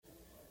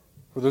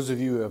For those of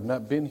you who have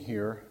not been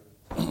here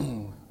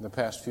in the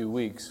past few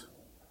weeks,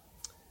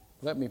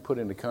 let me put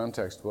into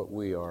context what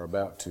we are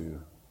about to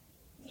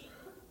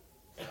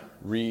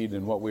read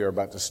and what we are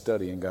about to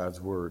study in God's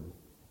Word.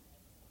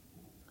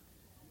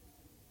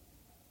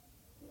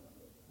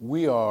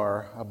 We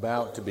are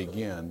about to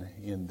begin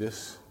in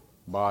this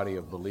body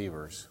of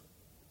believers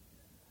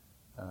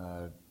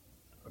a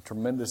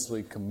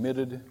tremendously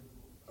committed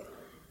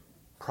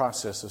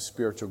process of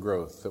spiritual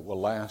growth that will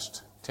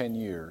last 10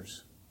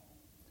 years.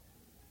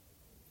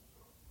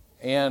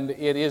 And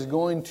it is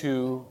going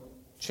to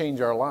change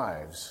our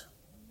lives.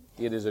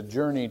 It is a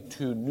journey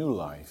to new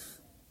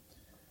life.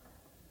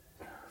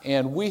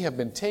 And we have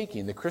been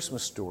taking the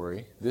Christmas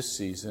story this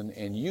season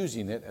and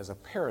using it as a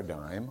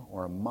paradigm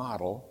or a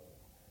model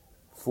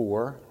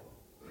for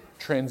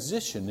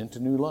transition into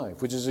new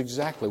life, which is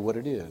exactly what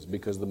it is,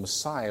 because the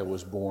Messiah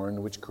was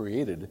born, which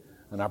created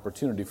an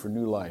opportunity for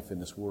new life in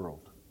this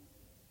world.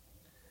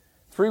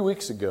 3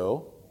 weeks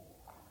ago,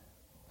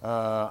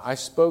 I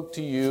spoke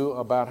to you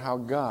about how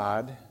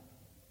God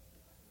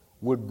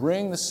would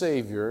bring the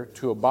Savior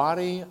to a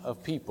body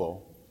of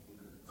people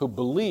who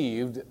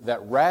believed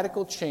that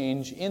radical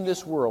change in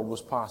this world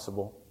was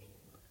possible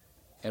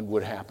and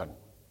would happen.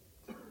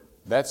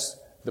 That's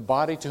the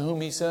body to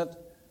whom He sent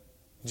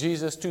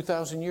Jesus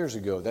 2,000 years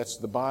ago. That's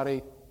the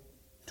body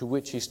to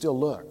which He still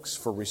looks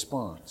for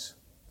response.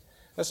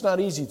 That's not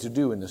easy to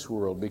do in this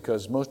world,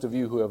 because most of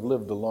you who have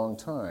lived a long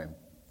time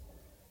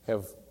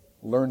have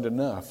learned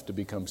enough to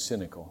become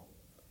cynical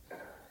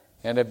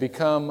and have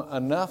become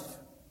enough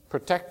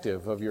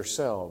protective of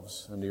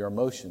yourselves and your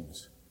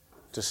emotions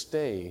to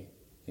stay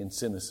in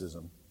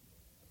cynicism.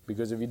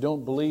 Because if you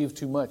don't believe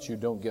too much, you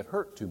don't get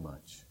hurt too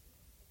much.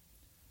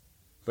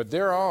 But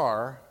there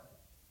are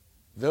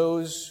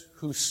those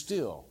who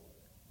still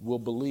will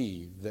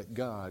believe that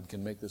God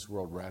can make this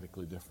world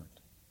radically different.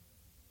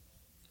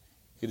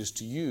 It is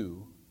to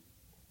you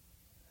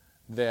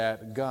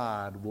that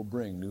God will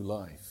bring new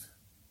life.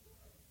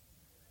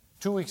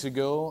 2 weeks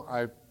ago,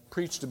 I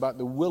preached about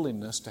the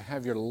willingness to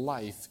have your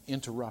life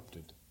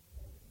interrupted.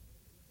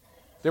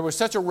 There was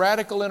such a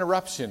radical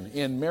interruption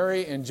in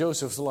Mary and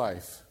Joseph's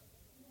life.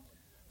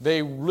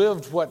 They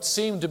lived what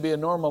seemed to be a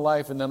normal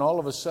life, and then all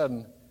of a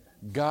sudden,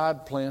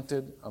 God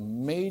planted a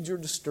major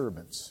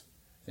disturbance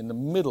in the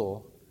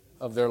middle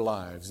of their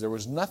lives. There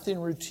was nothing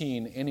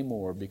routine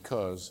anymore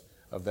because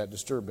of that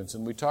disturbance.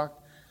 And we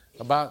talked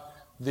about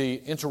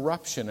the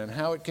interruption and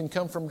how it can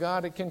come from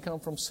God, it can come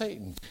from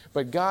Satan.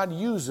 But God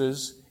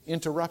uses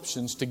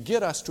interruptions to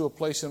get us to a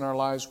place in our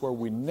lives where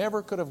we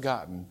never could have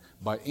gotten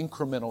by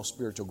incremental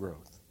spiritual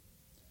growth.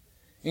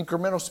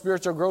 Incremental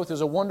spiritual growth is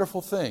a wonderful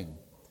thing,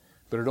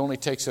 but it only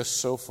takes us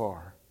so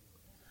far.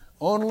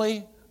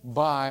 Only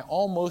by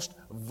almost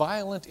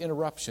violent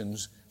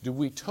interruptions do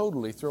we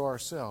totally throw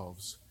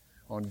ourselves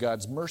on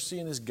God's mercy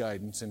and His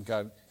guidance, and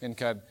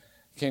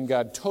can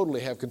God totally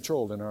have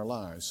control in our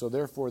lives. So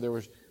therefore there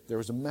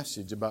was a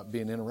message about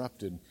being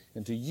interrupted.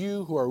 And to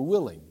you who are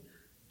willing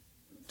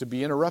to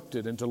be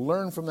interrupted and to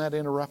learn from that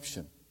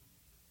interruption,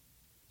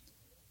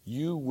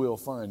 you will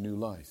find new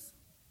life.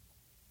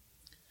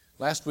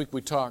 Last week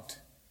we talked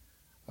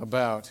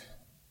about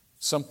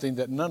something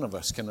that none of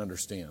us can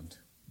understand.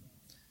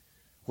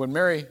 When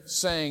Mary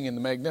sang in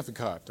the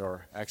Magnificat,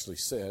 or actually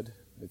said,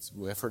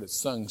 we've heard it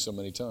sung so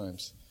many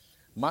times,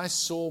 "My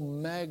soul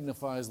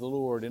magnifies the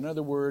Lord." In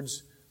other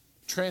words,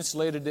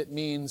 translated, it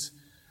means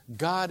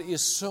God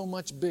is so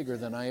much bigger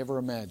than I ever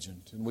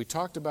imagined. And we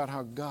talked about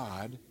how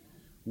God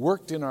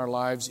worked in our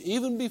lives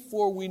even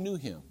before we knew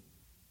Him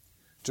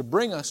to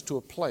bring us to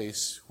a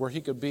place where He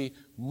could be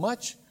a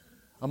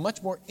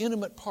much more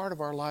intimate part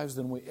of our lives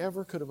than we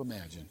ever could have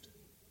imagined.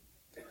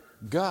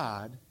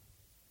 God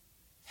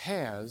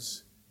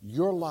has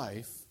your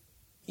life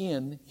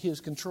in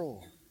His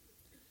control.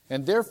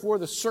 And therefore,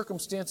 the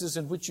circumstances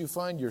in which you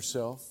find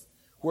yourself,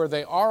 where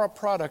they are a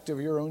product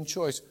of your own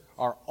choice,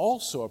 are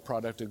also a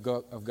product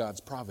of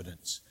God's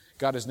providence.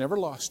 God has never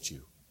lost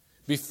you.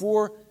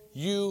 Before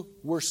you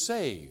were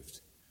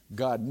saved,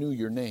 God knew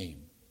your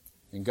name,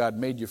 and God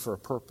made you for a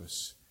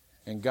purpose,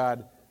 and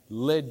God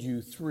led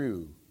you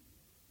through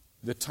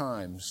the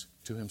times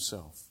to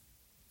Himself.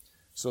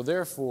 So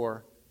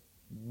therefore,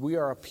 we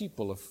are a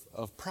people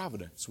of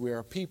providence. We are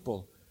a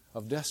people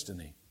of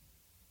destiny.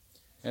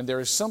 And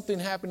there is something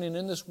happening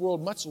in this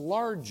world much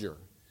larger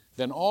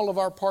than all of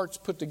our parts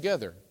put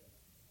together.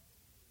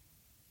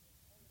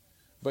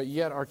 But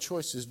yet our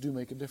choices do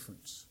make a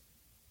difference.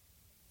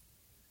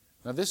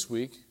 Now this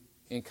week,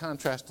 in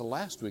contrast to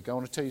last week, I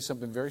want to tell you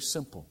something very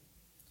simple.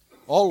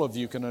 All of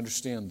you can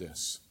understand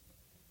this.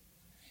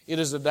 It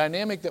is a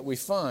dynamic that we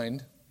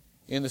find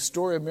in the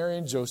story of Mary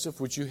and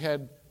Joseph, which you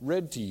had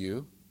read to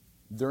you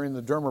during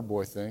the drummer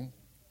boy thing.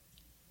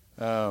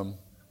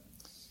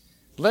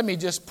 Let me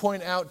just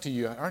point out to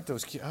you, aren't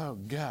those cute? Oh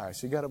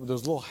gosh, you got up with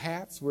those little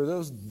hats. Were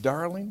those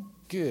darling?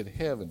 Good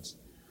heavens.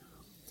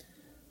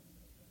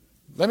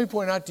 Let me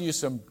point out to you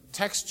some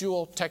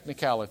textual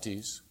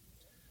technicalities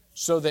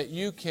so that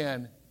you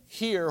can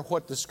hear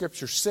what the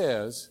Scripture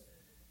says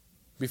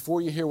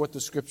before you hear what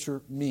the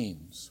Scripture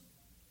means.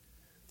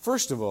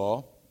 First of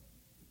all,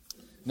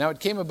 now it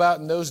came about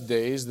in those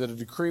days that a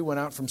decree went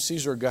out from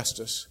Caesar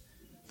Augustus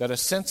that a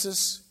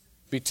census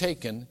be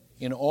taken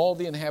in all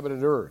the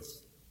inhabited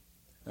earth,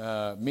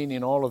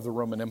 meaning all of the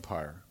Roman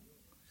Empire.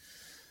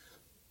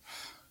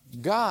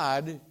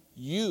 God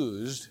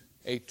used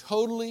a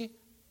totally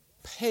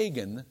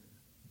pagan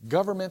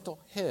governmental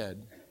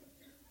head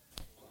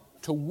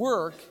to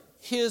work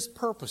His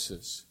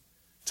purposes,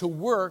 to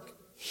work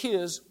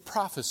His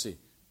prophecy.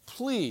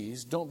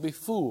 Please don't be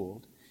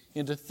fooled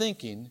into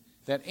thinking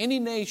that any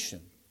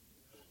nation,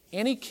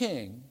 any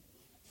king,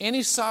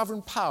 any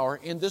sovereign power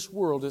in this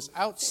world is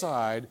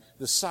outside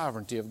the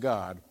sovereignty of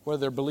God, whether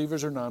they're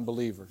believers or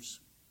non-believers.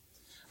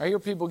 I hear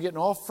people getting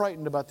all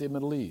frightened about the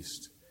Middle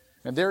East.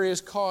 And there is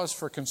cause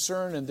for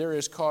concern and there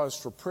is cause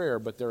for prayer,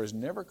 but there is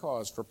never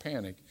cause for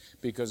panic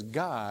because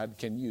God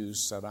can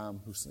use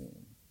Saddam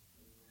Hussein.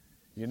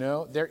 You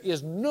know, there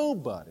is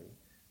nobody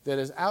that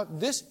is out.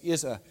 This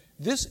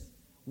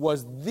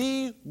was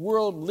the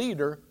world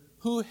leader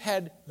who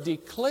had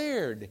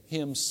declared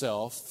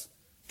himself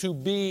to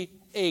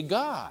be a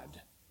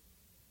God.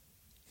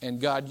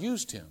 And God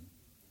used him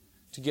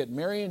to get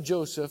Mary and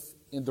Joseph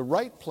in the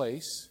right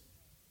place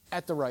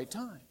at the right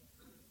time.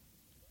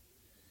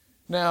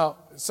 Now,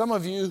 some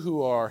of you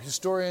who are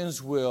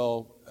historians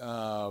will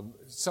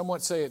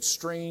somewhat say it's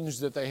strange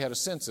that they had a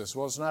census.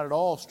 Well, it's not at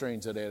all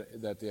strange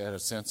that they had a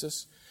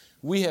census.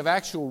 We have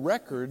actual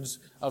records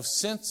of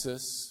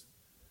census.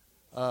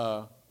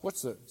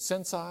 What's the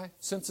censi?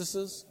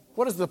 Censuses?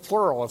 What is the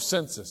plural of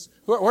census?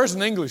 Where's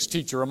an English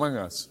teacher among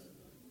us?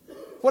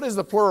 What is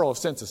the plural of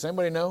census?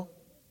 Anybody know?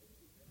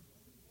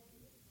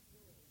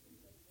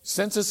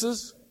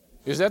 Censuses?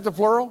 Is that the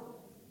plural?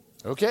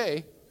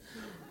 Okay.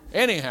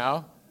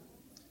 Anyhow,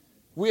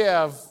 we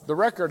have the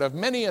record of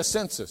many a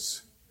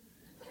census.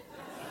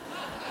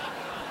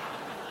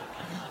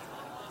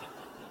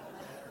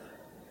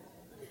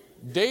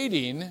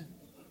 Dating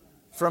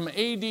from AD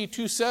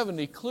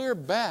 270 clear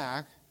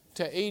back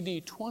to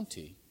AD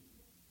 20.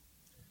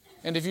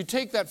 And if you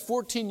take that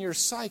 14-year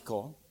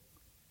cycle,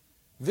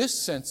 this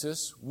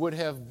census would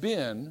have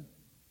been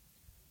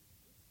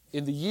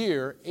in the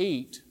year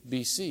 8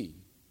 BC,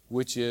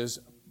 which is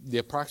the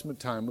approximate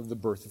time of the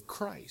birth of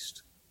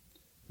Christ.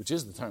 Which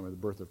is the time of the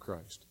birth of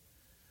Christ.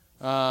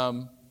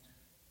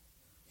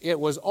 It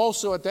was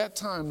also at that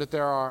time that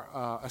there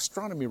are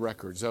astronomy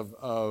records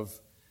of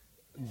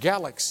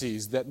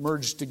galaxies that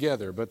merged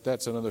together, but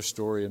that's another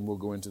story and we'll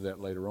go into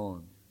that later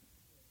on.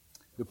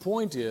 The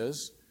point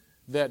is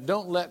that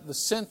don't let the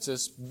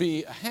census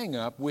be a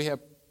hang-up. We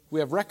have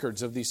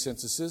records of these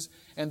censuses,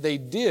 and they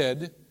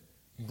did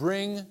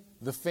bring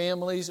the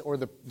families or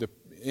the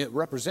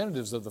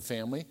representatives of the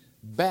family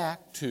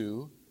back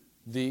to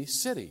the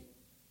city.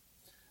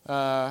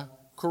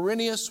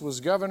 Quirinius was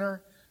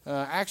governor.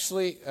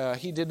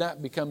 He did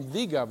not become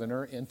the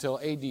governor until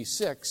AD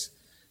 6.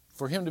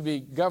 For him to be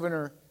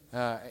governor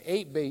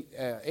 8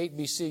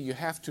 BC, you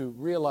have to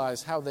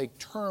realize how they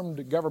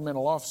termed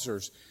governmental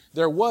officers.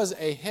 There was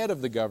a head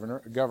of the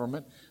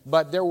government,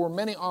 but there were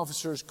many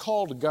officers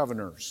called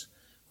governors.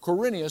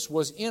 Quirinius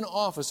was in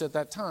office at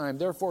that time,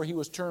 therefore he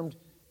was termed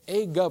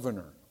a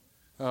governor.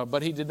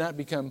 But he did not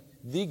become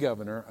the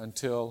governor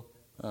until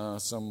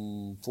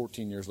some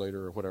 14 years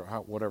later, or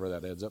whatever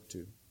that adds up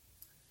to.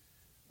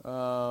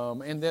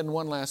 And then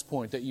one last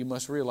point that you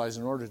must realize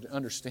in order to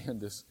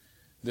understand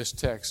this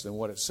text and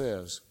what it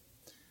says.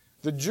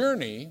 The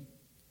journey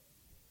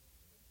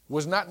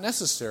was not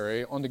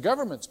necessary on the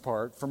government's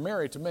part for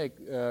Mary to make.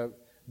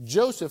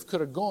 Joseph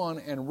could have gone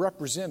and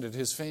represented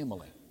his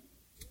family.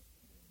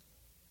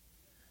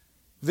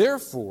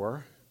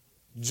 Therefore,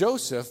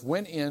 Joseph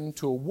went in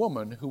to a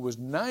woman who was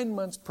 9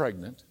 months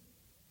pregnant,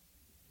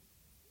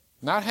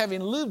 not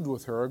having lived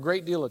with her a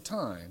great deal of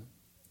time,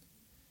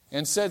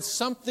 and said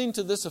something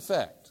to this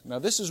effect. Now,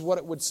 this is what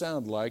it would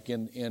sound like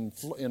in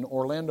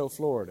Orlando,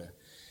 Florida.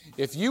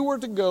 If you were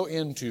to go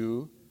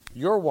into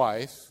your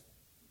wife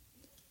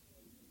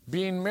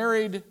being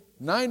married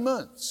 9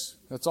 months,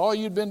 that's all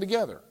you'd been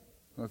together,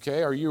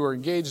 okay? Or you were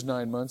engaged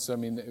 9 months. I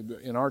mean,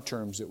 in our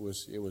terms, it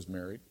was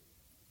married.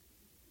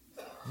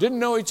 Didn't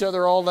know each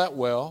other all that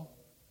well.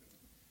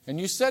 And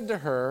you said to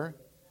her,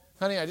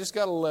 honey, I just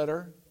got a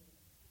letter.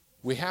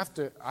 I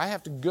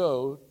have to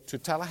go to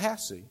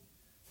Tallahassee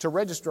to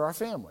register our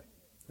family.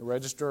 To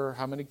register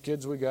how many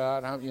kids we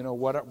got,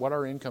 what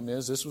our income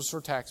is. This was for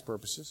tax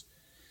purposes.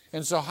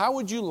 And so how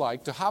would you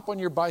like to hop on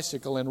your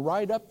bicycle and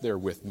ride up there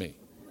with me?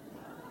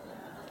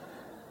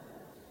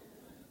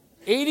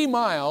 80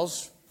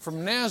 miles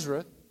from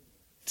Nazareth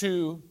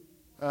to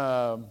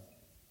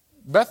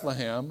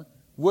Bethlehem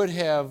would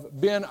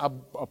have been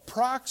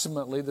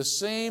approximately the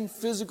same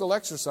physical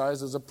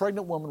exercise as a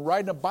pregnant woman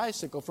riding a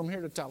bicycle from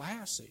here to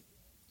Tallahassee.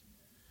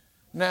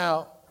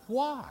 Now,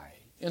 why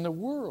in the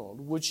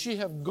world would she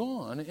have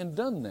gone and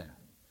done that?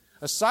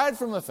 Aside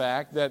from the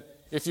fact that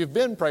if you've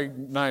been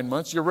pregnant 9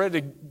 months, you're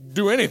ready to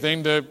do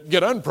anything to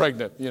get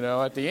unpregnant,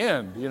 at the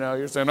end.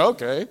 You're saying,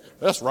 okay,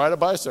 let's ride a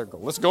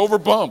bicycle. Let's go over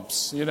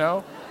bumps,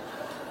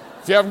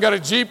 If you haven't got a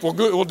Jeep,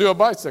 we'll do a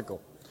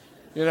bicycle.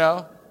 You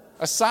know?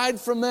 Aside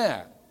from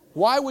that,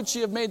 why would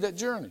she have made that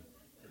journey?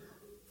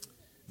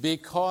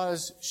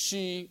 Because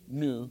she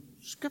knew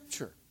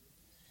Scripture.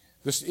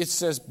 It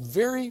says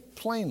very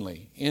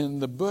plainly in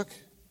the book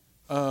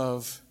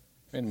of,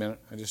 wait a minute,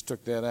 I just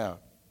took that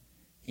out.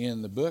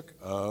 In the book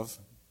of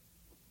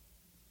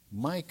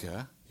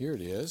Micah, here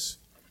it is,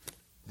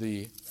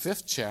 the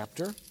 5th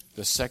chapter,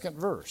 the 2nd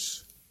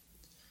verse.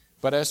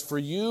 But as for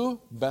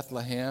you,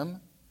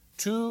 Bethlehem,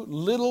 too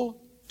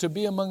little to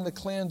be among the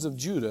clans of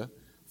Judah,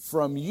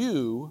 from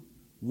you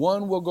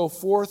one will go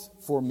forth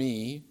for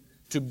me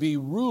to be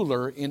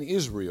ruler in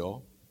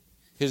Israel.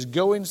 His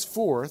goings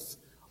forth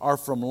are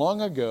from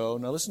long ago.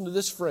 Now listen to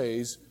this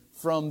phrase,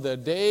 from the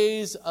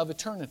days of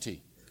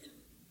eternity.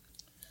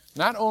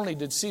 Not only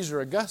did Caesar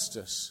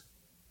Augustus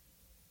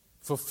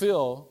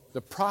fulfill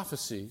the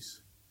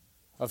prophecies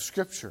of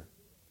Scripture,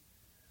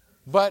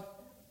 but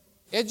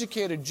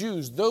educated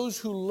Jews, those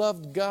who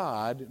loved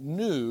God,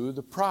 knew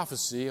the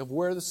prophecy of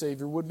where the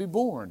Savior would be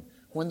born.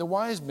 When the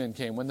wise men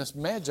came, when the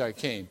Magi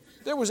came,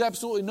 there was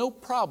absolutely no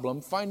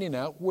problem finding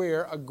out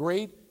where a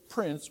great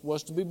prince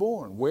was to be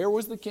born. Where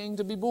was the king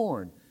to be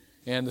born?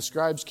 And the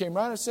scribes came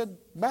right and said,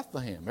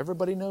 Bethlehem.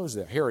 Everybody knows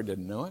that. Herod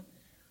didn't know it,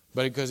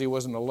 but because he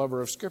wasn't a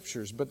lover of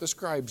Scriptures. But the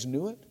scribes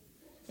knew it,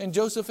 and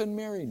Joseph and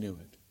Mary knew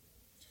it.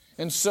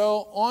 And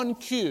so, on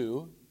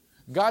cue,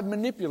 God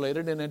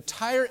manipulated an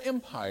entire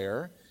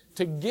empire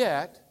to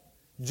get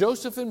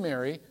Joseph and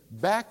Mary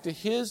back to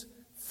his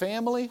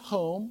family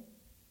home,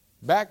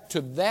 back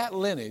to that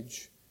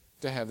lineage,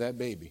 to have that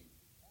baby.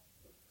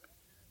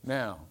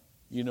 Now,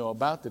 you know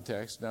about the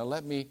text. Now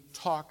let me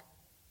talk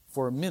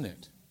for a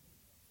minute.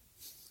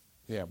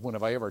 Yeah, when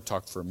have I ever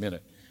talked for a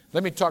minute?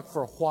 Let me talk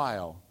for a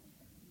while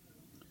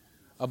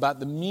about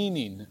the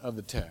meaning of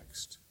the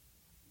text.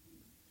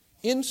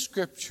 In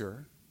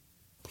Scripture,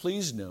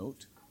 please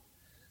note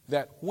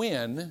that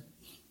when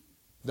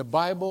the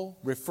Bible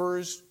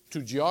refers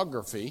to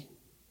geography,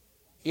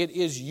 it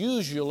is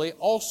usually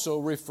also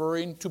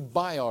referring to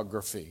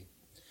biography.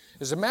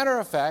 As a matter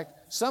of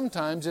fact,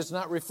 sometimes it's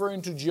not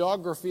referring to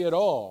geography at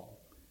all.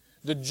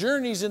 The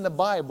journeys in the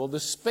Bible, the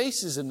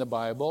spaces in the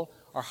Bible,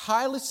 are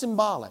highly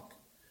symbolic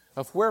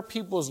of where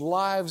people's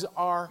lives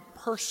are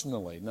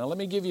personally. Now let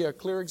me give you a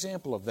clear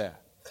example of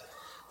that.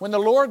 When the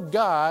Lord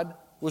God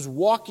was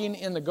walking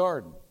in the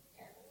garden,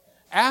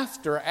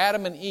 after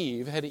Adam and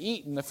Eve had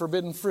eaten the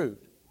forbidden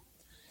fruit,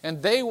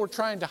 and they were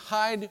trying to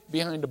hide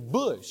behind a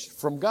bush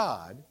from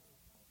God.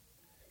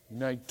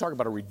 Now, you talk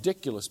about a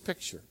ridiculous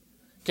picture.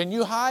 Can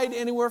you hide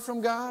anywhere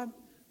from God?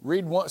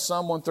 Read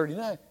Psalm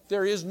 139.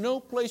 There is no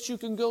place you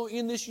can go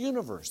in this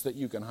universe that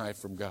you can hide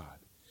from God.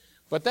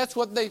 But that's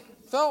what they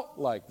felt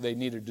like they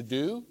needed to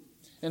do.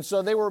 And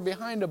so they were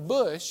behind a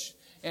bush,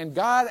 and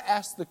God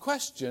asked the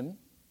question,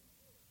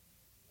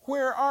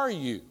 where are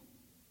you?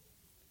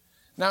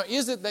 Now,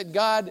 is it that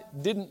God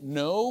didn't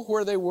know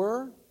where they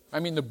were? I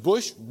mean, the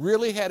bush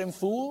really had him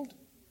fooled?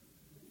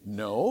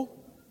 No.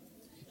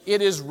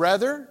 It is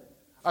rather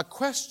a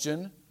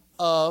question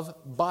of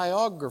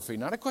biography.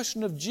 Not a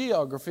question of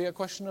geography, a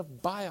question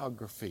of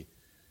biography.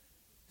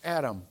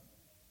 Adam,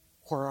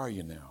 where are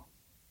you now?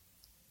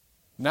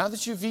 Now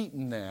that you've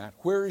eaten that,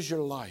 where is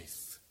your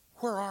life?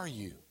 Where are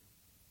you?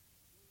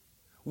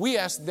 We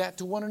ask that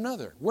to one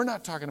another. We're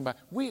not talking about...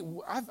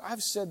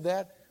 I've said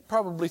that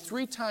probably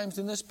 3 times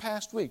in this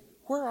past week.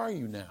 Where are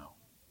you now?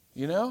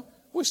 You know?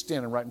 We're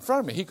standing right in front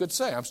of me. He could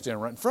say, I'm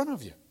standing right in front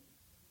of you.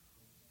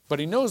 But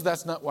he knows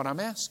that's not what I'm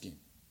asking.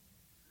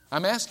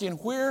 I'm asking,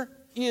 where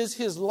is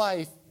his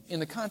life in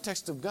the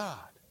context of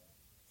God?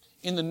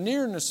 In the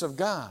nearness of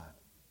God?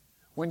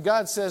 When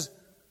God says,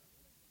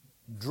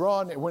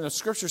 when the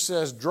Scripture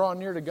says, draw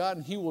near to God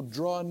and He will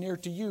draw near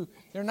to you,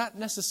 they're not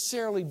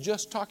necessarily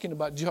just talking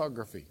about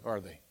geography,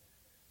 are they?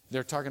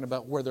 They're talking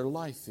about where their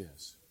life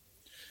is.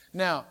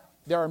 Now,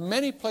 there are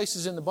many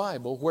places in the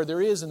Bible where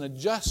there is an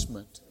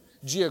adjustment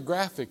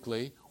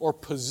geographically or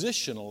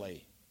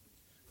positionally.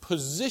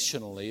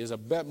 Positionally is a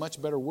much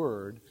better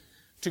word.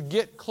 To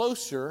get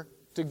closer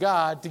to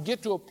God, to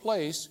get to a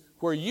place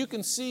where you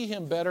can see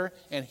Him better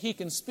and He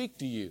can speak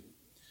to you.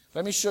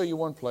 Let me show you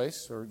one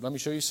place, or let me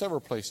show you several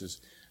places.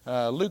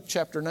 Luke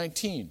chapter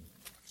 19.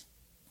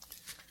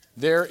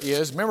 There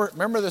is,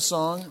 remember the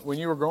song when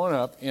you were growing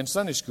up in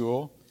Sunday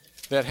school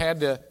that had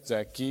the,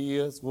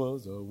 Zacchaeus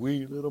was a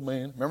wee little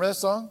man. Remember that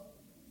song?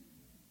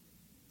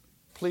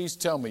 Please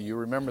tell me you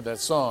remember that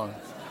song,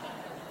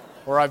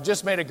 or I've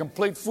just made a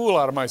complete fool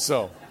out of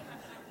myself.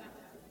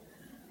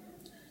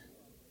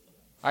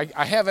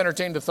 I have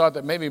entertained the thought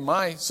that maybe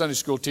my Sunday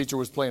school teacher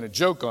was playing a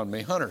joke on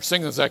me. Hunter,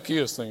 sing the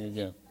Zacchaeus thing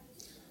again.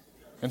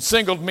 And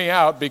singled me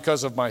out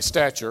because of my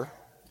stature.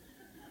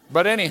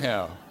 But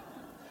anyhow,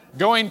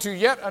 going to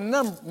yet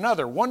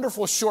another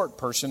wonderful short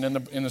person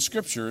in the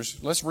Scriptures,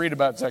 let's read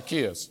about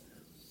Zacchaeus.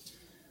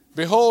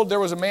 Behold, there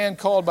was a man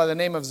called by the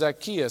name of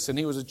Zacchaeus, and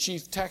he was a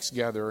chief tax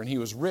gatherer, and he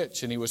was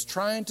rich, and he was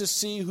trying to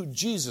see who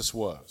Jesus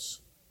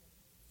was.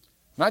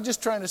 Not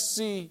just trying to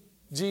see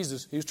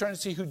Jesus, he was trying to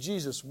see who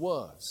Jesus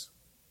was.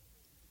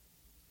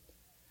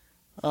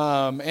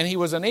 And he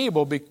was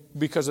unable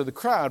because of the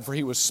crowd, for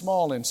he was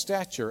small in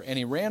stature. And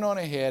he ran on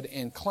ahead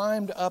and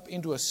climbed up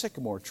into a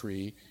sycamore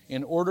tree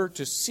in order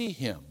to see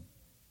him,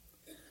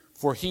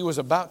 for he was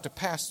about to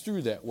pass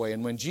through that way.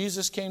 And when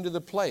Jesus came to the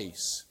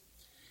place,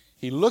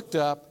 he looked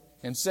up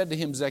and said to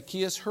him,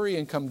 Zacchaeus, hurry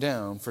and come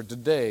down, for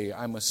today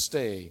I must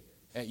stay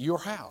at your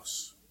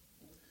house.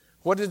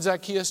 What did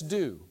Zacchaeus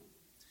do?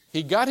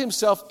 He got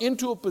himself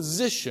into a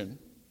position,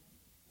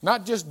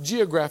 not just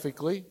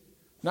geographically,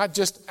 not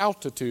just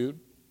altitude,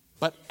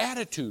 but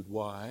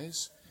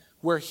attitude-wise,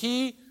 where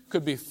he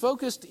could be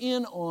focused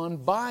in on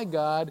by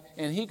God,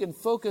 and he can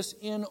focus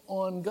in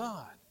on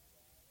God.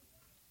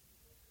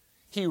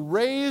 He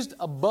raised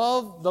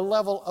above the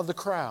level of the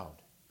crowd.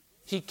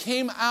 He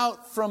came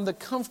out from the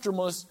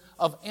comfortableness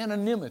of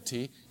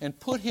anonymity and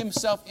put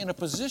himself in a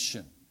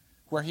position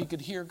where he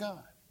could hear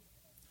God.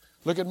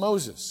 Look at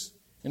Moses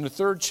in the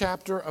 3rd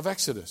chapter of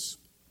Exodus.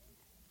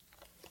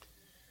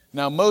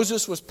 Now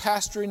Moses was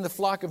pasturing the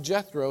flock of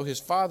Jethro, his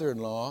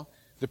father-in-law,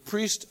 the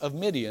priest of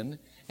Midian,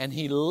 and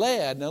he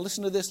led, now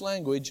listen to this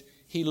language,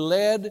 he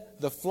led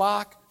the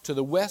flock to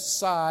the west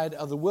side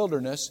of the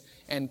wilderness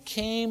and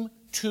came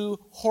to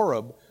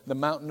Horeb, the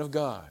mountain of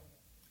God.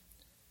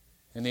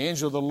 And the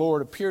angel of the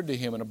Lord appeared to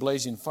him in a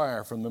blazing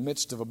fire from the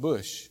midst of a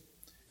bush.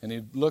 And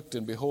he looked,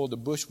 and behold, the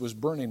bush was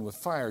burning with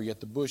fire, yet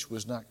the bush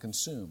was not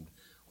consumed.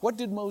 What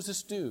did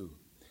Moses do?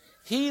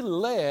 He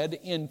led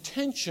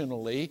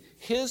intentionally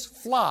his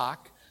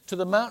flock to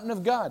the mountain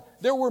of God.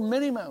 There were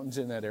many mountains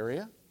in that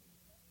area.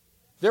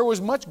 There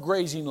was much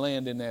grazing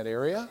land in that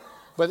area,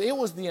 but it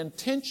was the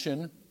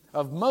intention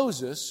of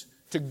Moses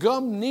to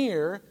come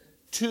near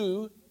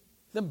to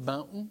the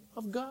mountain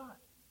of God.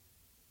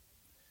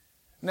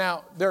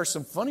 Now, there are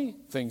some funny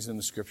things in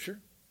the Scripture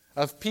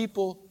of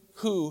people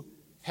who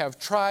have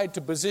tried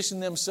to position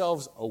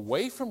themselves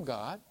away from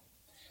God,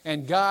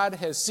 and God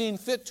has seen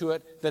fit to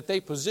it that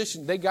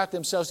they got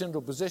themselves into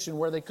a position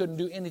where they couldn't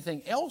do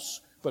anything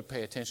else but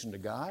pay attention to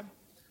God.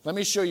 Let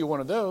me show you one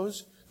of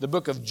those, the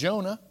book of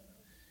Jonah.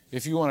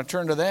 If you want to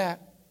turn to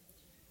that,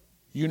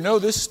 you know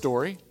this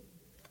story.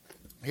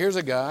 Here's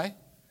a guy.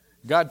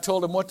 God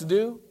told him what to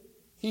do.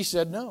 He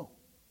said no.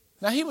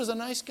 Now, he was a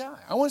nice guy.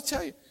 I want to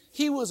tell you,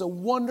 he was a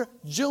wonder.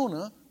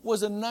 Jonah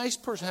was a nice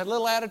person. Had a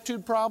little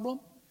attitude problem,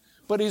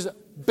 but he's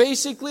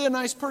basically a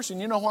nice person.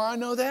 You know why I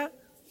know that?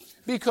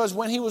 Because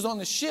when he was on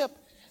the ship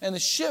and the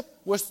ship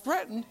was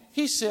threatened,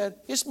 he said,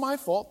 it's my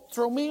fault,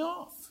 throw me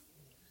off.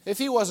 If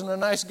he wasn't a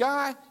nice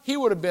guy, he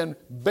would have been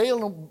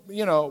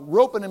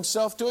roping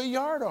himself to a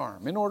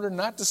yardarm in order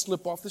not to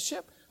slip off the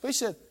ship. But he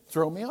said,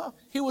 throw me off.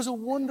 He was a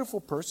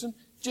wonderful person,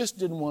 just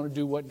didn't want to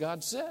do what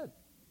God said.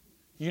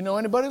 You know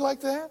anybody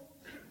like that?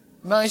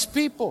 Nice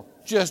people,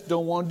 just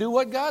don't want to do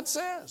what God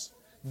says.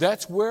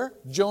 That's where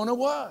Jonah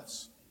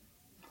was.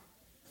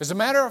 As a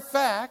matter of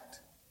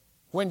fact,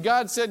 when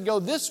God said go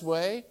this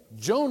way,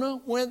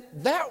 Jonah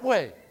went that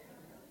way.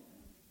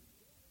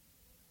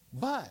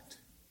 But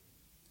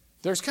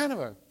there's kind of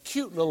a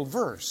cute little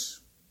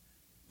verse.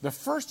 The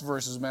first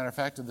verse, as a matter of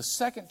fact, of the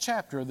 2nd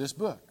chapter of this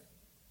book.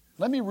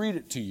 Let me read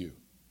it to you.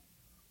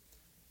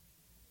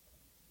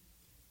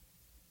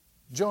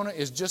 Jonah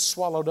is just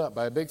swallowed up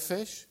by a big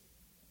fish.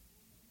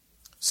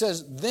 It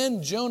says,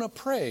 then Jonah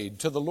prayed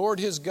to the Lord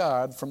his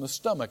God from the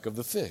stomach of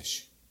the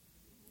fish.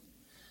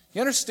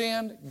 You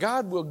understand?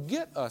 God will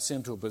get us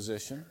into a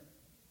position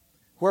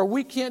where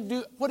we can't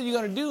do... What are you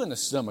going to do in the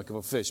stomach of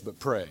a fish but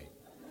pray?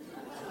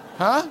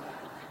 Huh?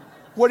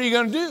 What are you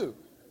going to do?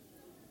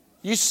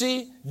 You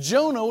see,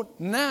 Jonah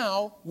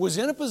now was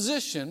in a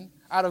position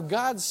out of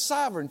God's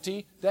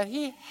sovereignty that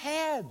he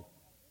had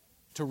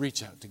to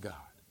reach out to God.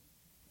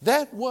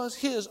 That was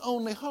his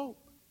only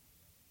hope.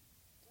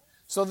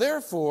 So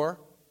therefore,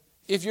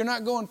 if you're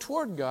not going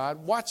toward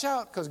God, watch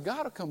out, because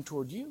God will come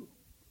toward you.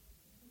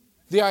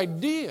 The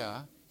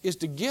idea is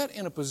to get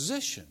in a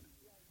position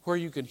where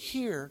you can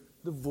hear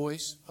the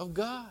voice of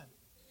God.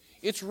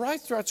 It's right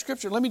throughout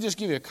Scripture. Let me just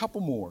give you a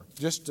couple more,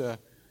 just to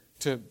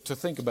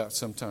think about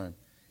sometime.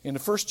 In the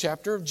 1st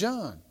chapter of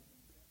John,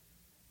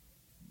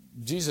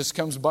 Jesus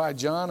comes by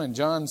John, and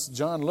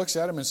John looks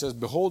at him and says,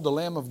 behold the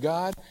Lamb of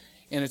God.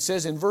 And it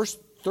says in verse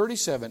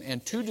 37,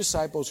 and 2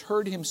 disciples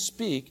heard him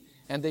speak,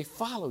 and they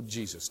followed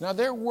Jesus. Now,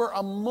 there were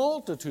a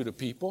multitude of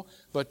people,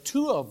 but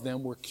 2 of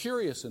them were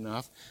curious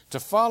enough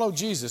to follow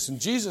Jesus. And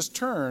Jesus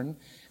turned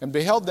and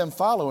beheld them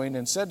following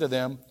and said to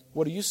them,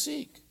 what do you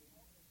seek?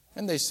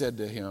 And they said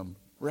to him,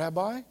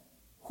 Rabbi,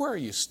 where are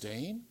you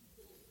staying?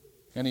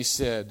 And he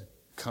said,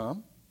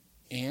 come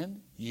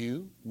and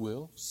you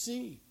will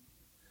see.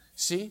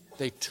 See,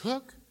 they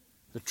took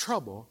the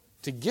trouble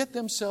to get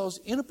themselves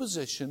in a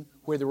position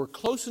where they were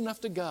close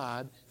enough to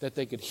God that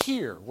they could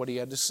hear what he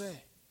had to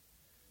say.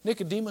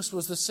 Nicodemus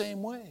was the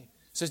same way.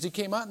 It says he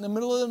came out in the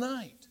middle of the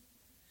night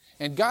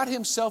and got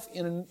himself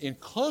in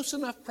close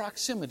enough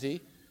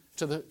proximity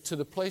to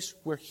the place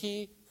where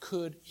he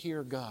could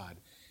hear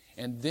God.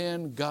 And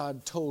then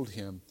God told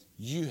him,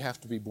 you have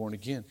to be born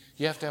again.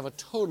 You have to have a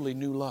totally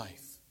new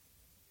life.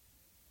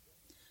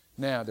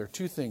 Now, there are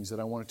 2 things that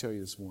I want to tell you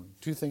this morning.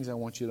 2 things I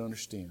want you to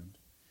understand.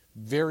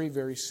 Very,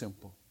 very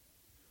simple.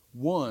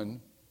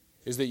 One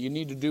is that you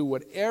need to do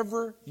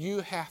whatever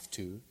you have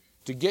to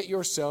get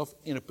yourself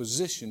in a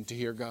position to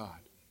hear God.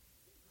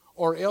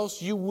 Or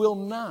else you will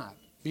not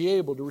be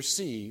able to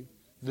receive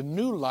the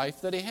new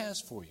life that He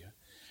has for you.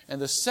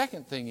 And the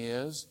second thing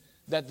is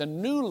that the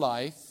new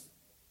life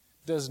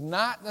does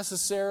not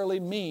necessarily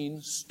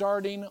mean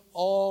starting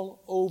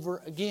all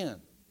over again.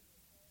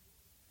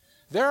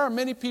 There are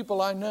many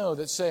people I know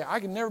that say, I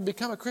can never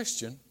become a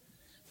Christian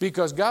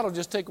because God will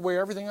just take away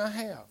everything I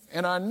have.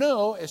 And I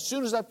know as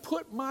soon as I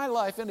put my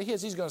life into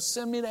His, He's going to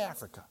send me to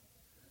Africa.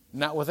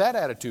 Not with that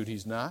attitude,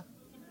 He's not.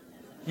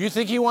 You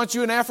think He wants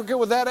you in Africa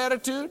with that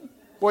attitude?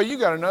 Boy, you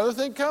got another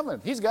thing coming.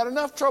 He's got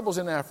enough troubles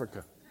in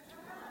Africa.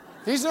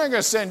 He's not going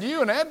to send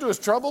you and add to His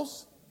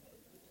troubles.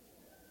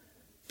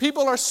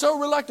 People are so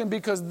reluctant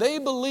because they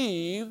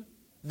believe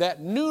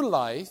that new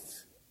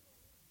life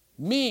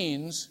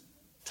means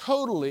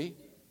totally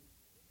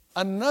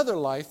another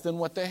life than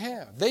what they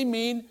have. They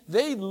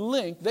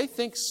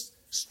think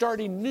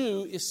starting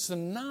new is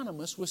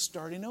synonymous with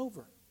starting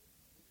over.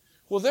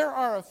 Well, there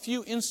are a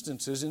few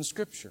instances in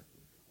Scripture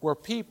where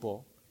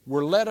people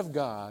were led of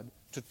God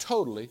to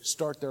totally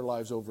start their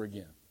lives over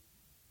again.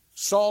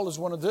 Saul is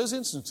one of those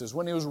instances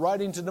when he was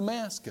riding to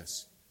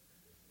Damascus.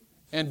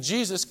 And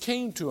Jesus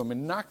came to him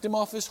and knocked him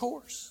off his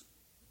horse.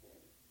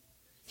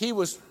 He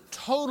was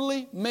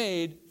totally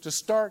made to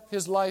start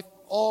his life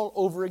all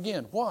over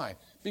again. Why?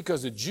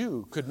 Because a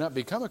Jew could not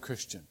become a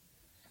Christian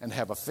and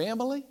have a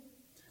family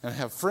and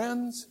have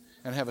friends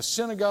and have a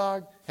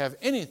synagogue, have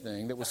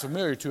anything that was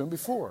familiar to him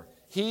before.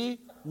 He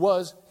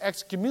was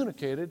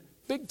excommunicated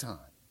big time.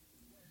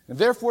 And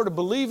therefore, to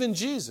believe in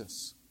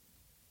Jesus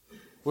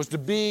was to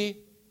be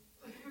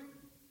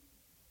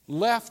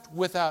left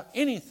without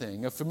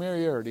anything of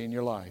familiarity in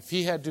your life.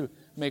 He had to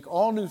make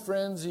all new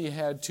friends. He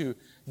had to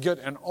get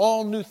an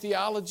all new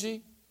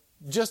theology,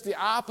 just the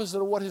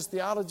opposite of what his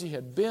theology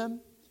had been.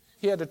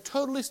 He had to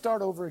totally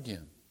start over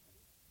again.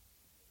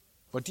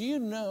 But do you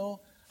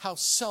know how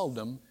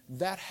seldom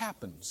that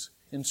happens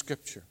in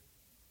Scripture?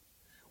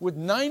 With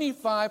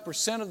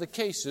 95% of the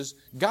cases,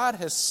 God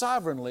has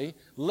sovereignly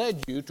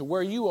led you to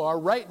where you are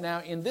right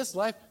now in this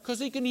life because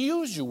He can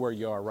use you where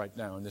you are right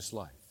now in this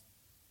life.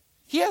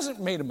 He hasn't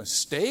made a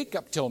mistake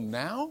up till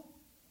now.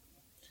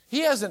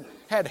 He hasn't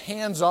had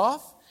hands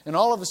off, and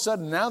all of a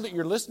sudden, now that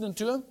you're listening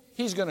to Him,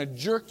 He's going to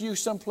jerk you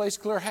someplace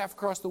clear half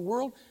across the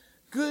world.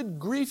 Good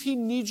grief, He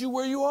needs you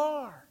where you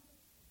are.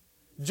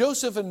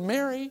 Joseph and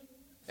Mary,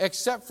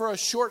 except for a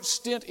short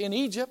stint in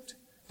Egypt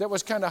that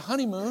was kind of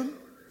honeymoon,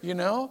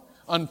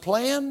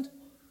 unplanned.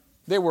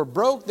 They were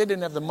broke. They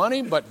didn't have the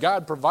money, but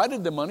God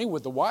provided the money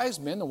with the wise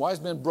men. The wise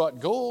men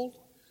brought gold,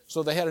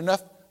 so they had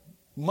enough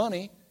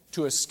money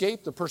to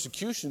escape the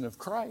persecution of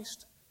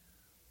Christ.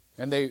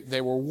 And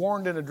they were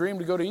warned in a dream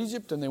to go to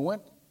Egypt, and they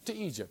went to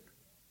Egypt.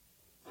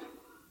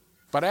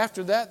 But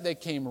after that, they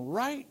came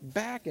right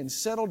back and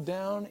settled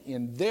down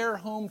in their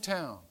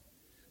hometown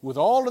with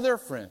all of their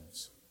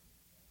friends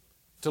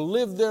to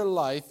live their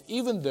life,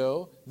 even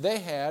though they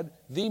had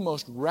the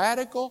most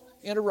radical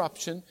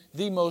interruption,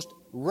 the most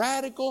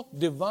radical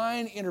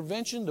divine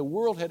intervention the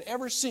world had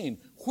ever seen.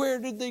 Where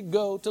did they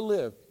go to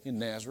live? In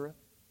Nazareth.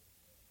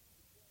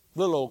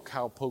 Little old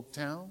cowpoke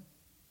town.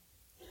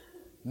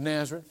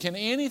 Nazareth. Can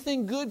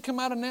anything good come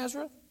out of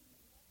Nazareth?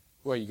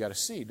 Well, you got to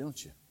see,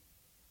 don't you?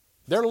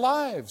 Their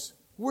lives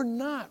were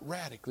not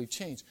radically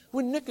changed.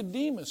 When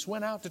Nicodemus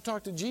went out to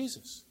talk to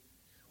Jesus,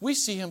 we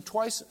see him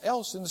twice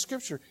else in the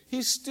Scripture.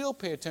 He still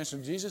paid attention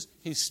to Jesus.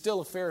 He's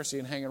still a Pharisee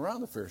and hanging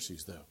around the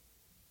Pharisees, though.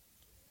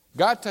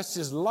 God touched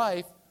his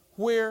life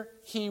where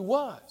he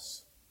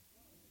was.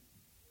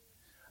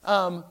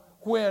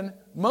 When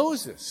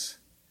Moses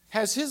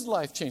has his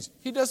life changed,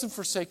 he doesn't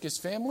forsake his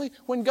family.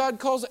 When God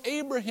calls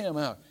Abraham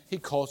out, He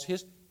calls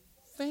his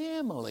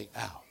family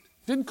out.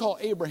 Didn't call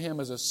Abraham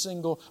as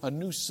a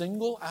new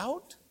single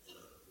out.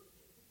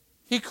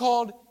 He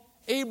called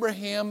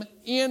Abraham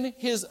in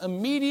his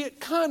immediate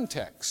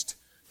context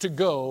to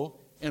go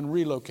and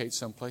relocate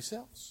someplace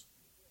else.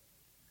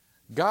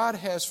 God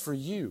has for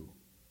you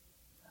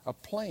a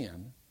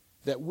plan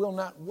that will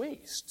not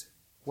waste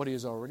what He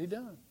has already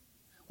done.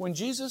 When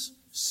Jesus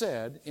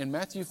said in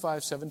Matthew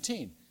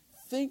 5:17,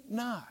 "Think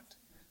not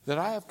that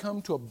I have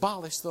come to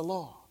abolish the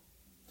law.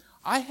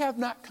 I have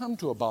not come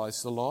to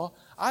abolish the law.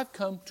 I've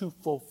come to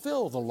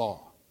fulfill the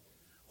law."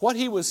 What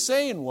He was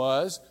saying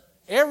was,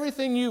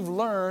 everything you've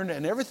learned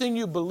and everything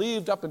you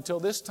believed up until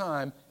this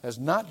time has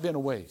not been a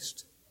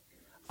waste.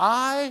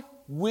 I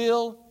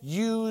will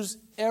use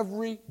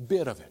every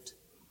bit of it,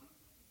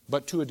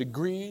 but to a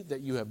degree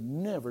that you have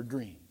never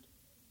dreamed.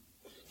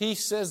 He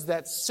says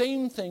that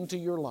same thing to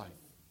your life.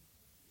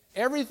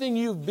 Everything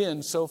you've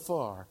been so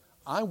far,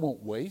 I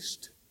won't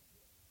waste.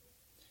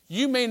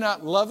 You may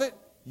not love it.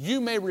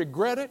 You may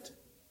regret it.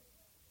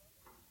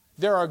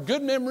 There are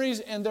good memories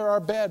and there are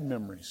bad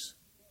memories.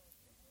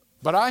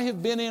 But I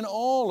have been in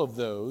all of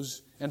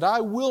those, and I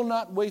will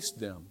not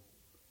waste them.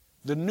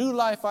 The new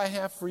life I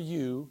have for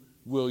you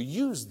will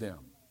use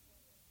them.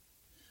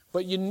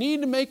 But you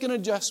need to make an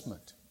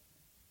adjustment.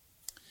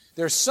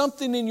 There's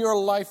something in your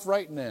life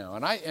right now,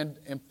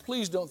 and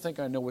please don't think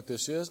I know what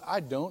this is. I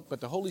don't,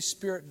 but the Holy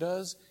Spirit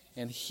does,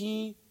 and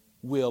He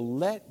will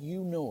let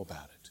you know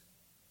about it.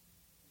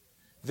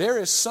 There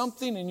is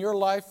something in your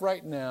life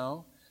right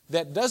now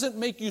that doesn't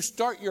make you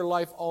start your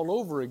life all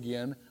over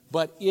again,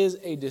 but is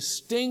a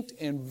distinct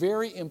and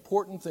very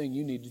important thing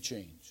you need to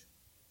change.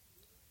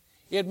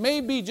 It may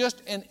be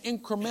just an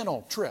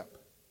incremental trip.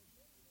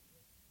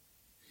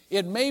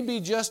 It may be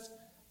just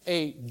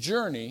a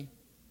journey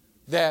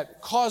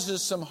that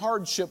causes some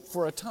hardship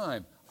for a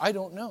time. I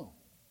don't know.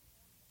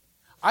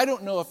 I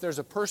don't know if there's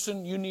a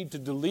person you need to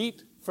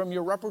delete from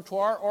your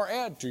repertoire or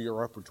add to your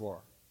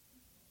repertoire.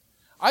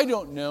 I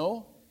don't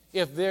know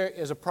if there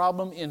is a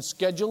problem in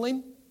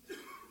scheduling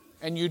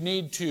and you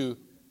need to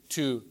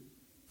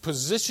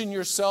position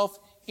yourself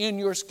in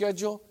your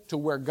schedule to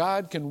where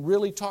God can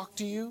really talk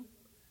to you.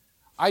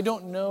 I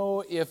don't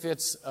know if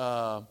it's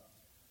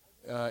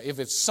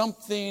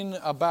something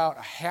about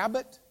a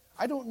habit.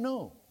 I don't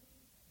know.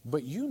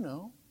 But you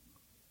know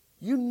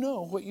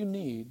what you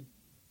need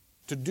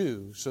to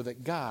do so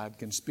that God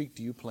can speak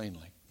to you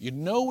plainly. You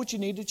know what you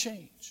need to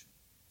change.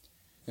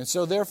 And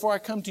so therefore I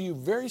come to you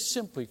very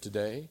simply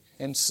today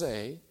and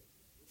say,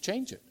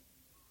 change it.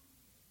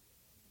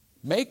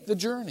 Make the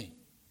journey.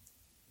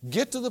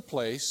 Get to the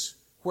place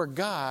where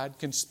God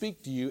can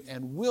speak to you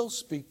and will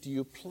speak to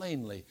you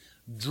plainly.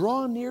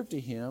 Draw near to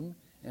Him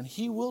and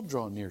He will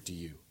draw near to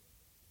you.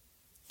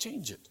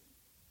 Change it.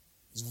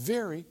 It's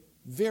very,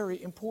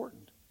 very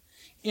important.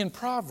 In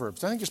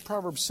Proverbs, I think it's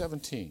Proverbs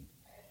 17.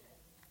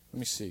 Let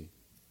me see.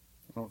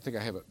 I don't think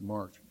I have it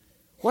marked.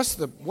 What's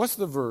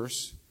the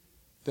verse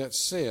that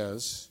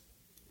says,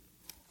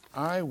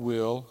 I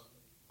will...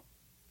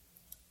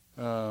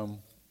 is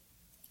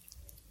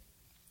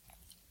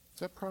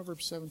that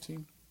Proverbs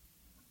 17?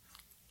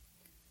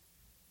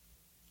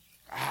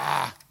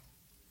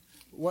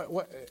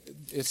 What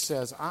it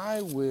says,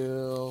 I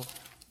will...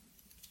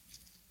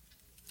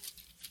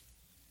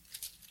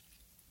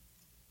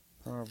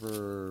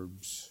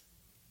 Proverbs,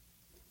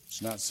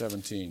 it's not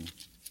 17.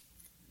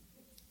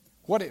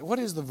 What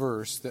is the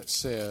verse that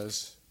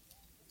says,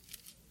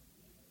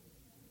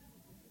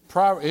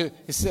 it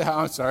says,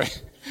 I'm sorry,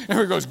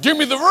 there it goes, give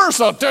me the verse,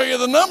 I'll tell you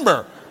the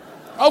number.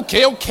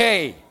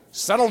 Okay,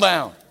 settle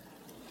down.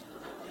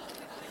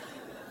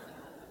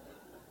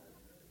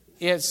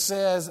 It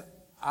says,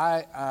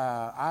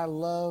 I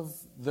love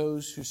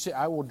those who seek,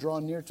 I will draw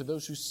near to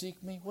those who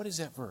seek me. What is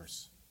that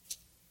verse?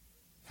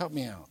 Help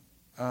me out.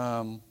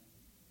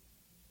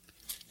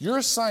 Your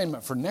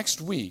assignment for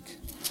next week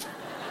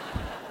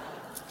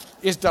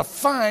is to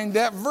find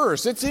that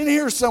verse. It's in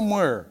here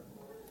somewhere.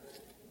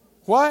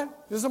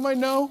 What? Does somebody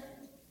know?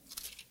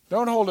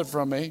 Don't hold it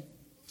from me.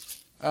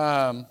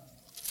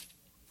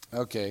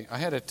 Okay, I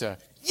had it.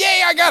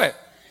 Yay, I got it.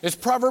 It's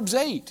Proverbs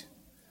 8.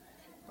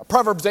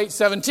 Proverbs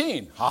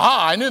 8:17.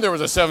 Ha-ha, I knew there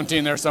was a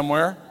 17 there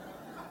somewhere.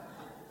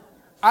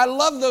 I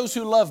love those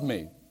who love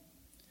me,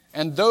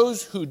 and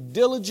those who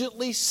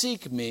diligently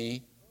seek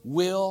me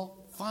will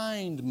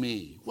find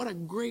me. What a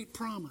great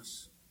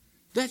promise.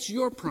 That's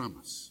your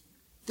promise.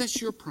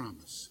 That's your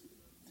promise.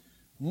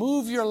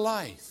 Move your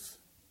life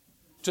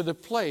to the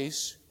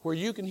place where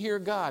you can hear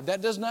God.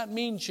 That does not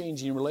mean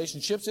changing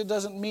relationships. It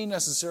doesn't mean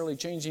necessarily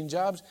changing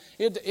jobs.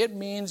 It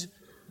means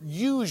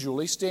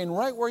usually staying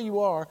right where you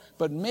are,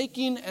 but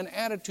making an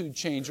attitude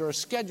change or a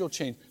schedule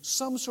change,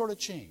 some sort of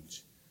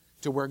change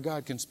to where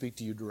God can speak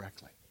to you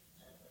directly.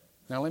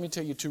 Now let me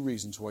tell you 2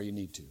 reasons why you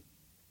need to. And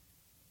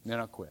then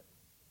I'll quit.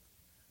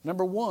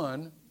 Number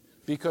 1,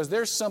 because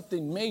there's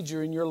something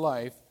major in your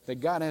life that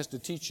God has to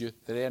teach you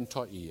that He hasn't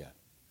taught you yet.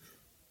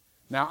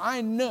 Now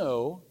I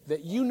know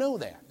that you know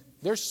that.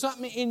 There's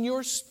something in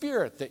your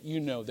spirit that you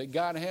know that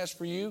God has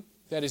for you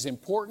that is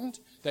important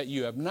that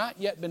you have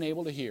not yet been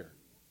able to hear.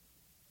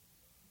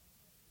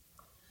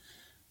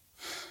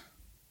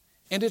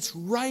 And it's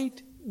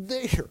right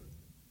there.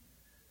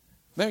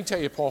 Let me tell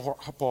you a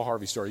Paul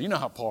Harvey story. You know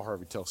how Paul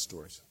Harvey tells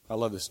stories. I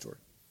love this story.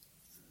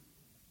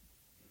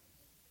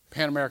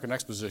 Pan American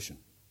Exposition,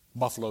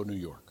 Buffalo, New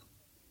York.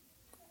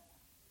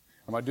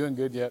 Am I doing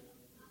good yet?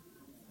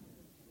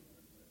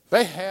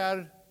 They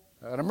had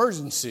an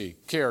emergency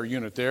care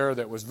unit there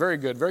that was very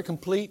good, very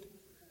complete,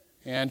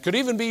 and could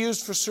even be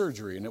used for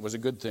surgery. And it was a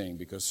good thing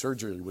because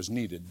surgery was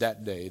needed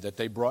that day that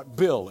they brought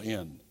Bill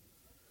in.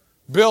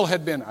 Bill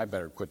had been, I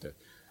better quit that.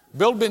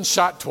 Bill had been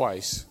shot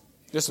twice.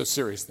 This is a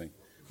serious thing.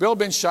 Bill had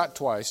been shot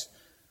twice.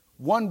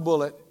 1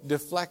 bullet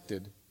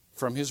deflected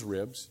from his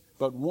ribs,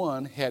 but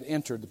 1 had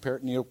entered the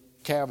peritoneal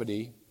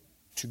cavity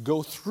to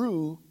go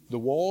through the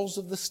walls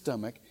of the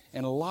stomach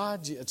and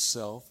lodge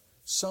itself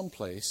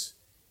someplace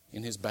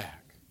in his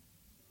back.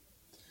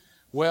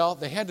 Well,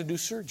 they had to do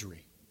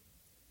surgery.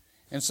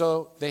 And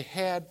so they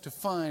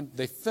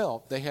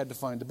felt they had to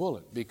find the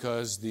bullet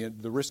because the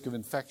risk of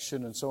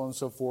infection and so on and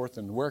so forth,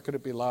 and where could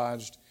it be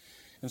lodged?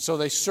 And so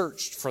they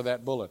searched for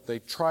that bullet. They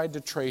tried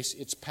to trace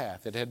its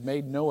path. It had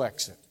made no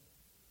exit,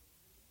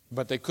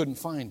 but they couldn't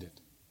find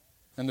it.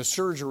 And the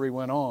surgery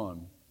went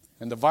on,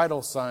 and the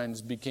vital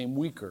signs became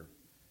weaker.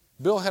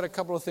 Bill had a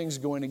couple of things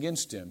going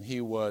against him.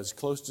 He was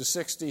close to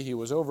 60. He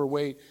was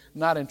overweight,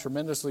 not in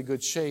tremendously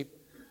good shape.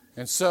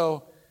 And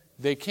so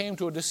they came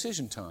to a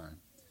decision time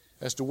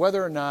as to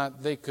whether or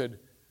not they could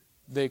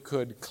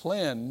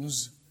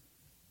cleanse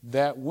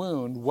that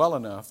wound well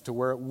enough to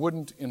where it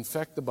wouldn't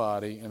infect the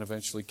body and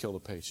eventually kill the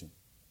patient.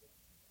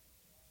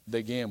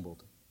 They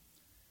gambled.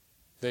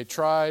 They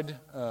tried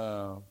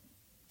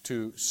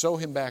to sew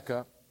him back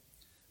up,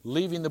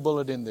 leaving the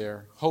bullet in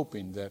there,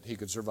 hoping that he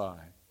could survive.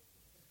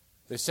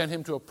 They sent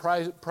him to a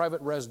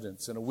private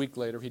residence, and a week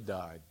later he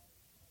died.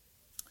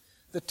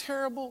 The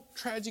terrible,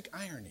 tragic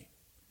irony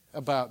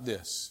about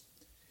this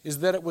is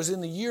that it was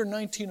in the year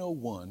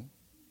 1901,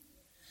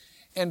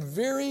 and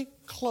very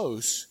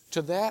close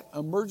to that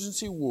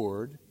emergency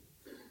ward,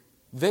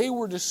 they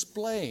were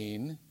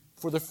displaying,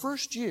 for the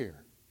first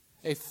year,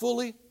 a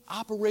fully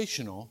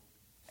operational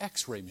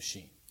X-ray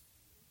machine.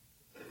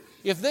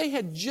 If they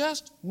had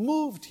just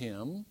moved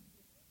him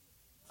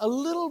a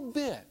little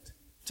bit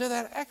to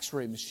that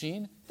X-ray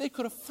machine, they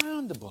could have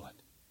found the bullet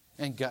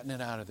and gotten it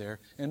out of there,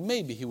 and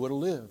maybe he would have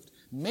lived.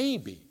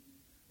 Maybe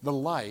the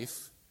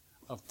life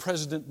of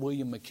President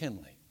William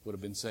McKinley would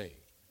have been saved.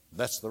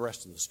 That's the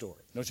rest of the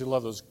story. Don't you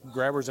love those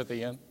grabbers at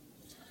the end?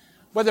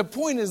 But the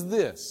point is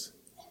this.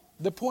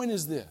 The point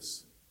is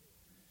this.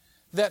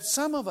 That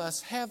some of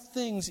us have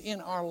things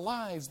in our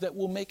lives that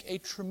will make a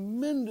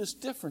tremendous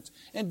difference.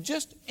 And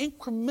just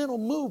incremental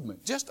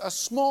movement, just a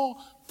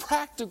small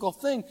practical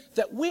thing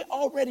that we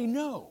already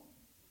know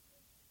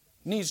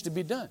needs to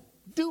be done.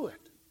 Do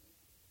it.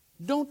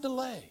 Don't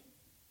delay.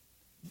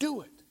 Do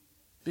it.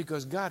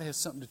 Because God has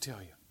something to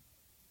tell you.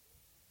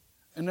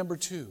 And number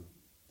two,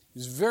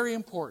 it's very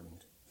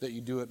important that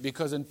you do it,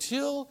 because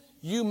until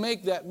you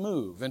make that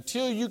move,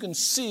 until you can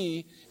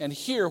see and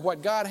hear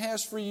what God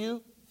has for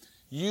you,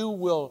 you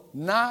will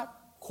not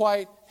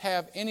quite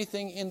have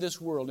anything in this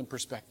world in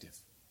perspective.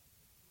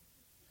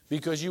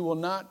 Because you will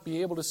not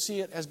be able to see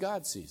it as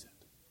God sees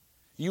it.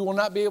 You will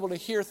not be able to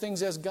hear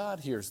things as God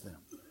hears them.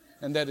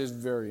 And that is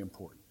very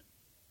important.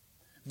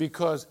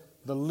 Because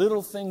the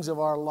little things of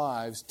our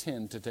lives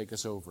tend to take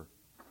us over.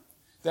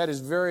 That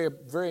is very,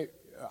 very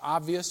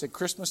obvious at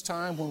Christmas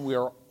time when we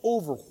are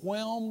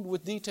overwhelmed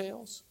with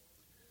details.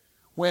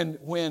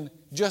 When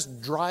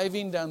just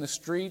driving down the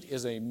street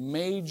is a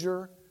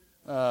major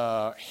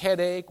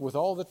headache with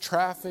all the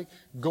traffic,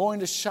 going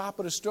to shop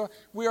at a store.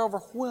 We are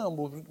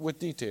overwhelmed with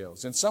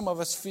details. And some of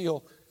us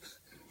feel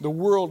the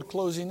world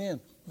closing in.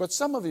 But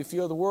some of you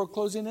feel the world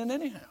closing in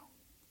anyhow.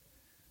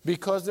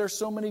 Because there's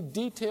so many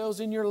details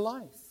in your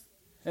life.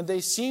 And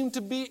they seem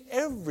to be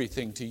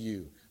everything to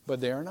you. But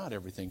they are not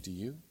everything to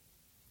you.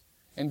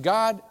 And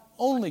God,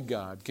 only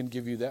God, can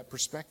give you that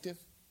perspective.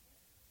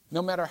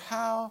 No matter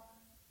how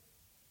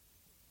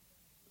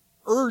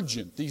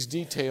urgent these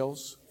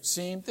details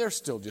seem, they're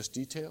still just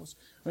details.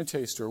 Let me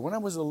tell you a story. When I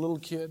was a little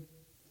kid,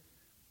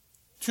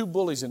 two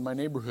bullies in my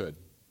neighborhood,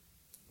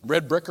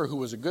 Red Bricker, who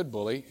was a good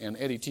bully, and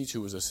Eddie Teach,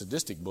 who was a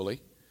sadistic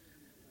bully,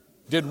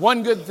 did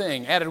one good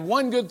thing, added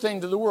one good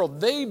thing to the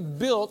world. They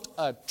built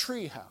a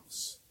tree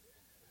house.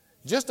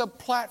 Just a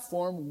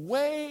platform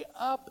way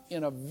up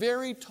in a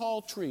very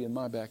tall tree in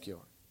my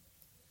backyard.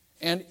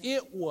 And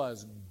it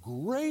was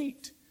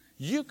great.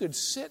 You could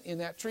sit in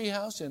that tree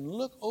house and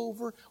look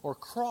over or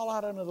crawl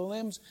out under the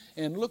limbs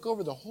and look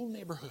over the whole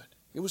neighborhood.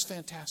 It was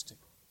fantastic.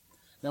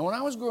 Now, when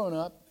I was growing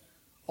up,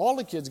 all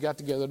the kids got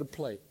together to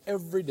play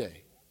every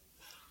day.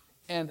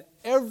 And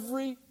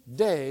every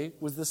day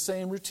was the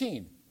same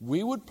routine.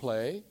 We would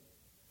play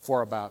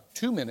for about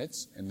 2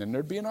 minutes, and then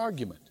there'd be an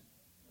argument.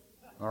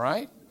 All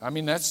right? I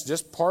mean, that's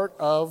just part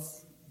of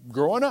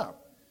growing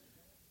up.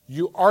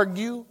 You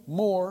argue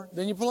more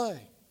than you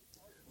play.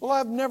 Well,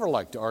 I've never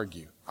liked to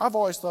argue. I've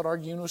always thought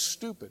arguing was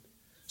stupid.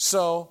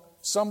 So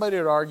somebody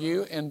would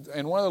argue, and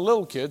one of the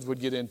little kids would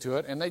get into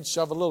it, and they'd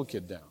shove a little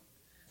kid down.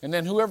 And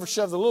then whoever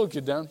shoved the little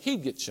kid down,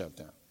 he'd get shoved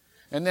down.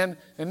 And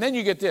then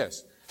you get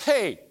this.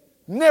 Hey,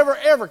 never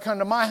ever come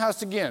to my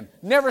house again.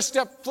 Never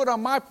step foot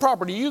on my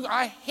property.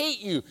 I hate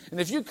you. And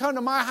if you come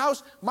to my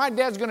house, my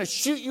dad's going to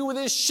shoot you with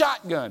his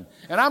shotgun.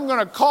 And I'm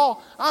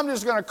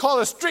just going to call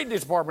the street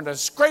department to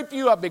scrape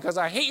you up because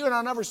I hate you and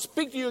I'll never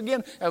speak to you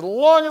again as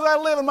long as I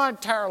live in my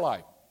entire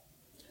life.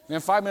 And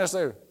then 5 minutes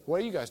later,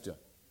 what are you guys doing?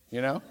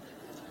 You know?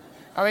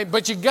 I mean,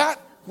 but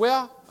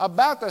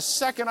about the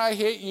second I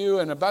hit you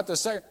and about the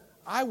second,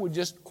 I would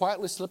just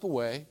quietly slip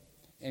away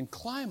and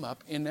climb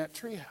up in that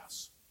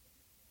treehouse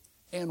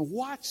and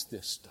watch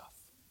this stuff.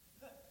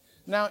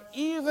 Now,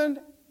 even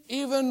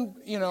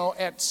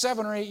at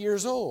 7 or 8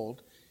 years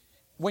old,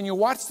 when you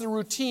watch the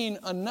routine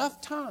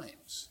enough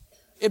times,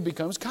 it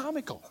becomes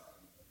comical.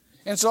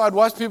 And so I'd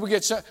watch people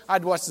get shot.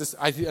 I'd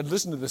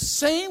listen to the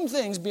same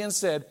things being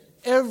said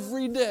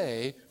every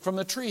day from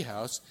the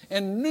treehouse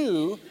and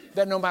knew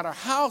that no matter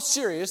how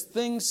serious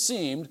things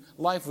seemed,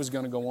 life was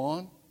going to go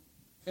on.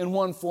 In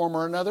one form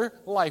or another,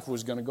 life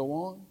was going to go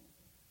on.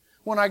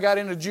 When I got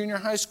into junior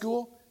high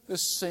school, the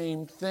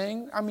same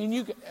thing. I mean,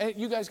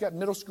 you guys got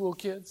middle school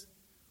kids?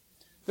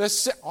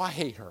 I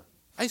hate her.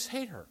 I just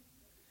hate her.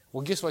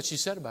 Well, guess what she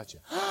said about you?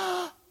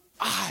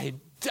 I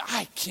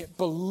can't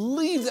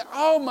believe that.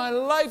 Oh, my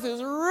life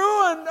is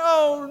ruined.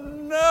 Oh,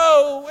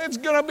 no. It's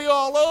going to be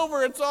all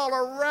over. It's all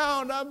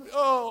around.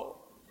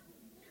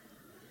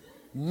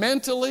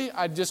 Mentally,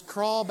 I'd just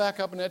crawl back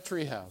up in that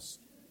treehouse.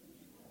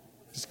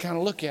 Just kind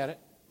of look at it,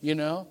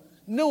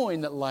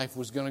 knowing that life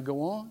was going to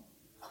go on.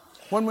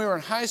 When we were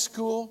in high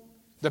school,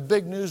 the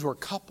big news were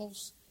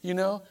couples.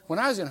 When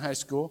I was in high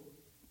school,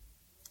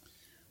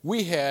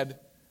 we had,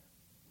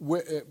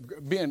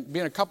 being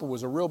a couple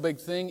was a real big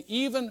thing.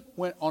 Even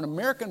when on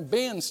American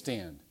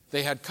Bandstand,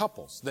 they had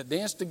couples that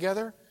danced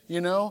together,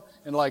 and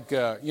like,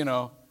 I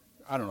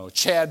don't know,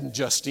 Chad and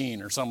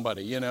Justine or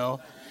somebody,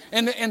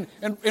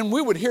 And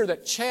we would hear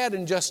that Chad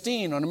and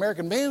Justine on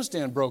American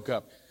Bandstand broke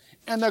up.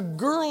 And the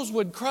girls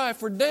would cry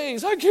for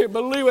days. I can't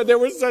believe it. They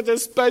were such a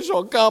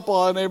special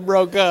couple and they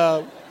broke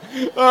up.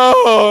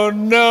 Oh,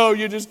 no,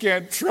 you just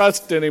can't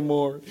trust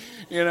anymore.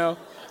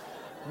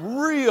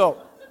 Real.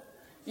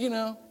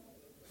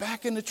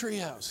 Back in the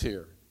treehouse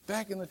here.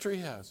 Back in the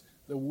treehouse.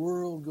 The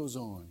world goes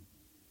on.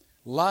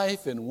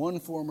 Life in one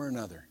form or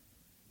another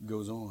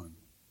goes on.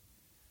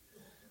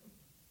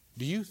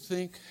 Do you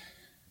think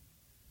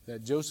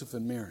that Joseph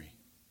and Mary,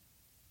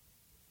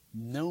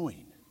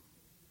 knowing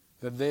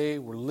that they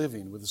were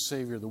living with the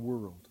Savior of the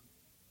world,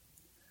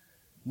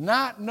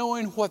 not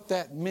knowing what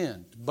that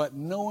meant, but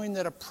knowing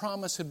that a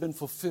promise had been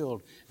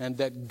fulfilled and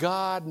that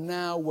God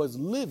now was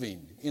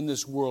living in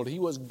this world, He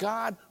was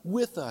God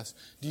with us,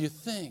 do you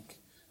think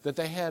that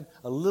they had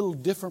a little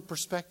different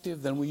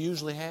perspective than we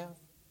usually have?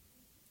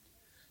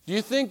 Do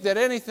you think that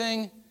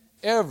anything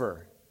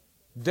ever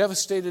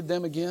devastated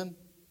them again?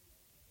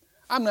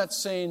 I'm not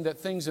saying that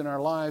things in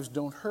our lives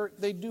don't hurt.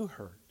 They do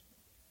hurt.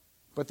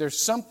 But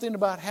there's something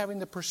about having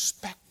the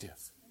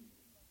perspective.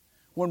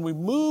 When we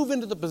move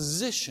into the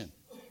position,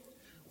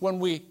 when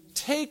we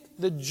take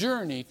the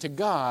journey to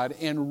God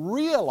and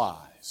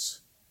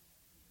realize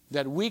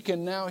that we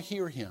can now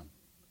hear Him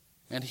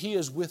and He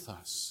is with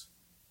us.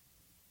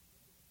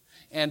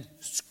 And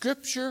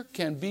Scripture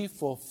can be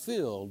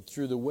fulfilled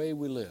through the way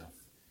we live.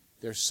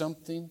 There's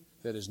something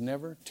that is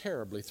never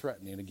terribly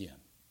threatening again.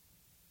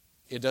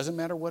 It doesn't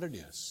matter what it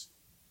is.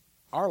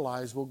 Our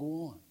lives will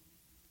go on.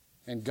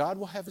 And God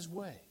will have His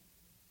way.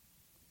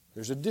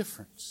 There's a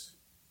difference.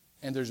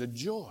 And there's a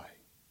joy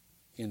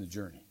in the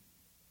journey.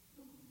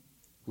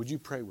 Would you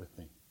pray with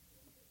me?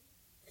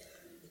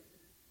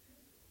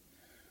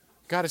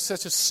 God, is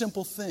such a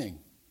simple thing.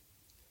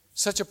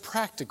 Such a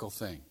practical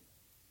thing.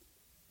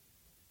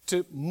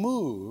 To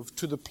move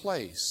to the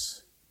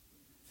place,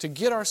 to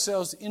get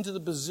ourselves into the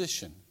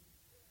position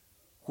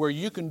where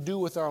you can do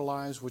with our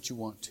lives what you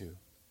want to.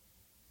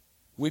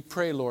 We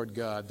pray, Lord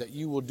God, that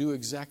you will do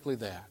exactly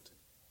that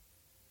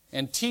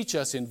and teach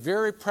us in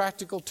very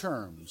practical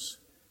terms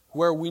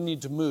where we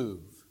need to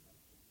move,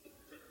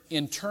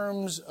 in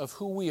terms of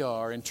who we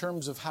are, in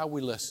terms of how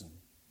we listen,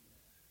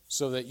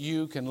 so that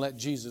you can let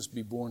Jesus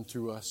be born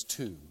through us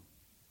too.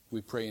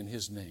 We pray in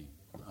His name.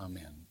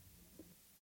 Amen.